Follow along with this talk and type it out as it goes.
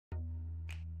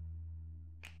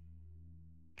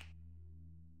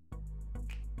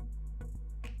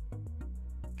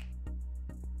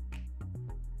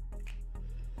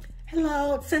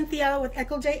Hello, it's Cynthia with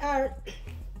Echojart.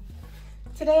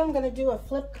 Today I'm going to do a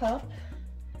flip cup,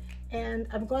 and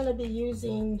I'm going to be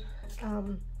using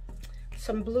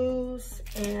some blues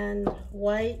and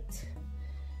white.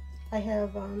 I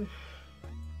have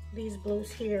these blues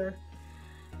here,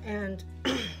 and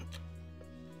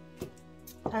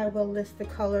I will list the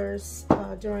colors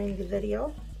during the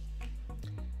video.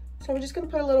 So we're just going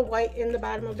to put a little white in the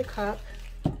bottom of the cup.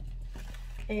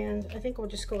 And I think we'll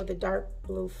just go with the dark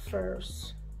blue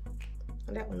first.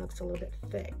 And that one looks a little bit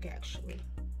thick, actually.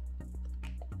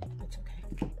 That's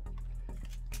okay.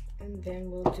 And then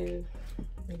we'll do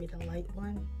maybe the light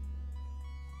one.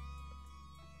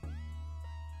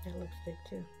 That looks thick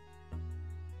too.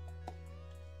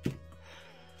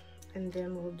 And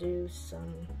then we'll do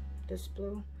this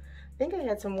blue. I think I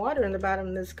had some water in the bottom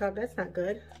of this cup. That's not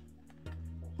good.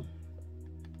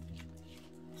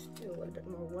 Let's do a little bit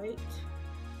more white.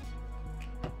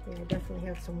 Yeah, I definitely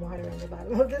have some water in the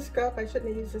bottom of this cup. I shouldn't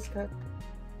have used this cup.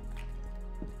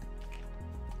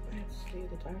 Let's do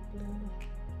the dark blue.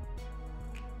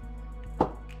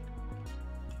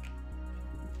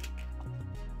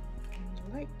 And the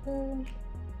light blue.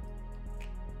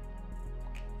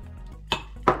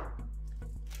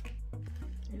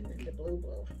 And then the blue.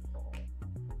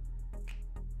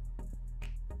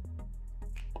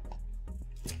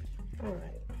 All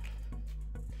right.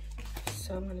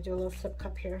 So I'm going to do a little flip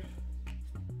cup here.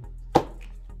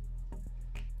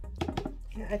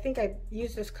 Yeah, I think I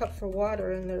used this cup for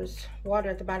water, and there's water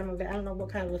at the bottom of it. I don't know what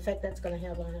kind of effect that's going to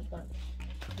have on it, but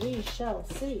we shall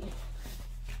see.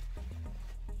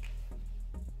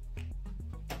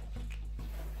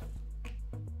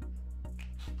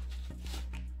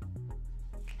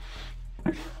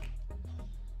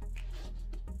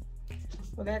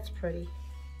 Well, that's pretty.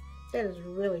 That is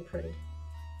really pretty.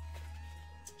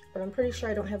 But I'm pretty sure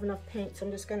I don't have enough paint, so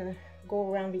I'm just gonna go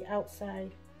around the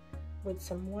outside with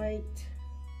some white.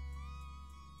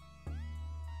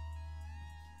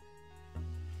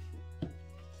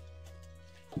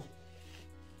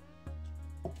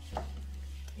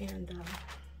 And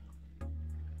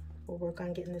we'll work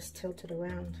on getting this tilted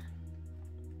around.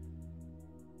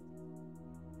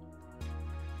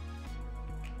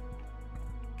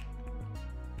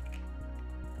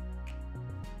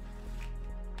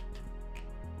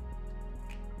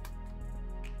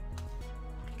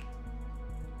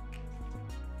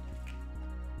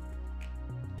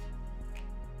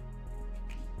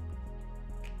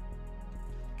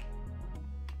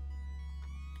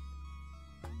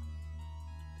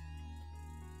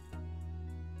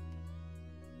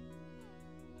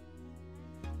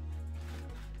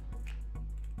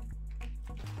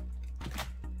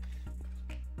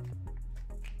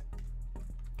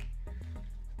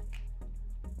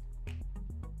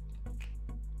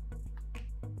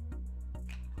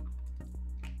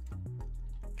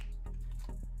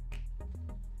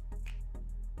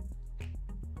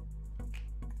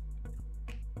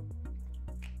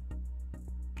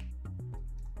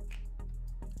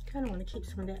 Kind of want to keep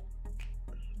some of that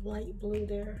light blue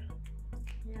there.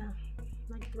 Yeah,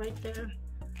 like right there.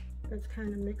 That's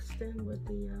kind of mixed in with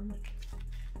the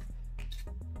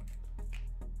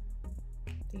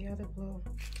other blue.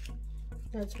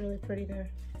 That's really pretty there.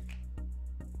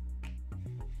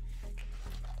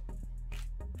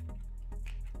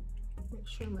 Make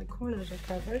sure my corners are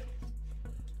covered.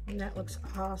 And that looks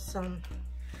awesome.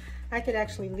 I could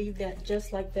actually leave that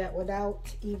just like that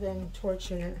without even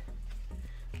torching it.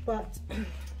 But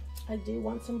I do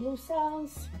want some blue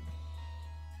cells.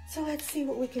 So let's see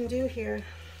what we can do here.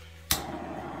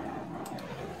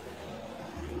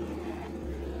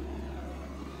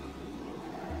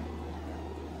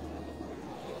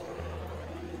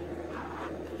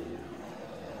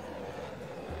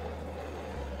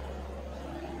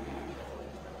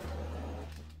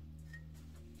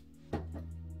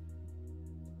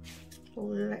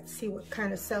 Let's see what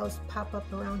kind of cells pop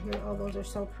up around here. Oh, those are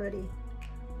so pretty.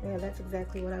 Yeah, that's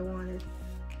exactly what I wanted.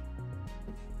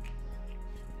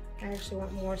 I actually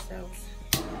want more cells.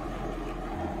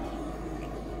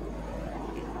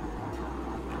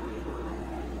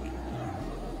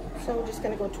 So we're just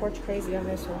gonna go torch crazy on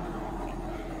this one.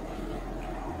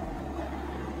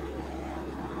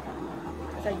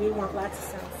 Because I do want lots of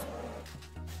cells.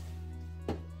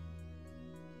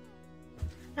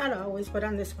 Not always, but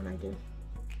on this one I do.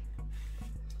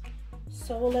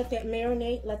 So we'll let that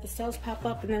marinate, let the cells pop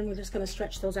up, and then we're just going to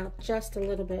stretch those out just a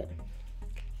little bit.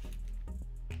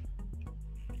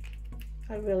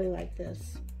 I really like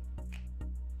this.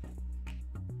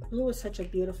 Blue is such a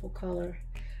beautiful color.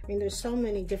 I mean, there's so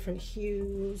many different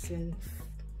hues and,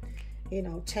 you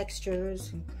know,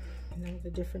 textures, and, you know,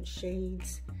 the different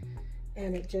shades.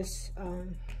 and it just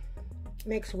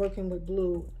makes working with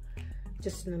blue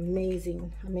just an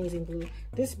amazing blue.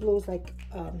 This blue is like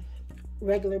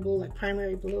regular blue, like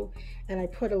primary blue, and I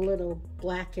put a little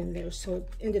black in there, so it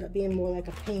ended up being more like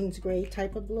a Payne's gray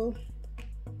type of blue.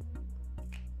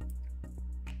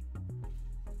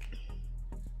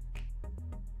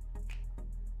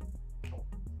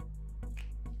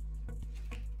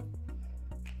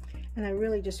 And I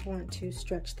really just want to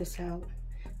stretch this out,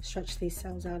 stretch these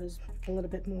cells out as a little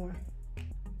bit more.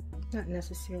 Not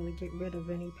necessarily get rid of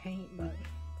any paint, but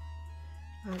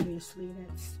obviously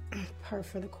that's par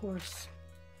for the course.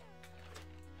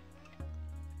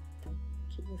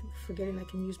 Keep forgetting I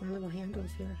can use my little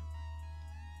handles here.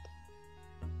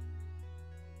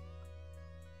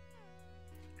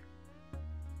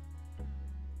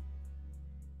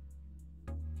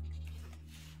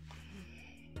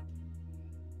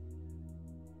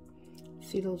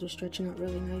 See, those are stretching out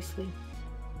really nicely.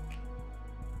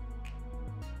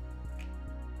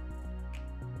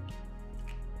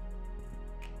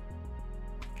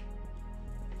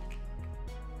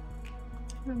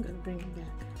 I'm going to bring it back.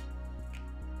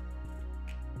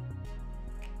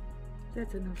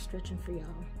 That's enough stretching for y'all.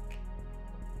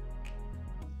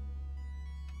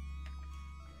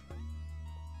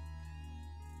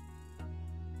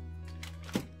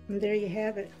 And there you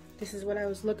have it. This is what I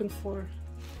was looking for.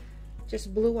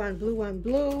 Just blue on blue on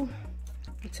blue.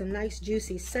 It's a nice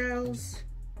juicy cells.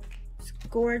 It's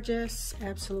gorgeous,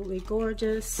 absolutely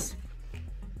gorgeous.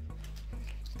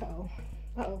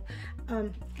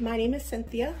 My name is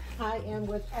Cynthia. I am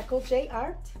with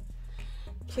Echojart.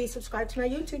 Please subscribe to my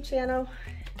YouTube channel.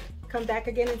 Come back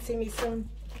again and see me soon.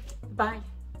 Bye.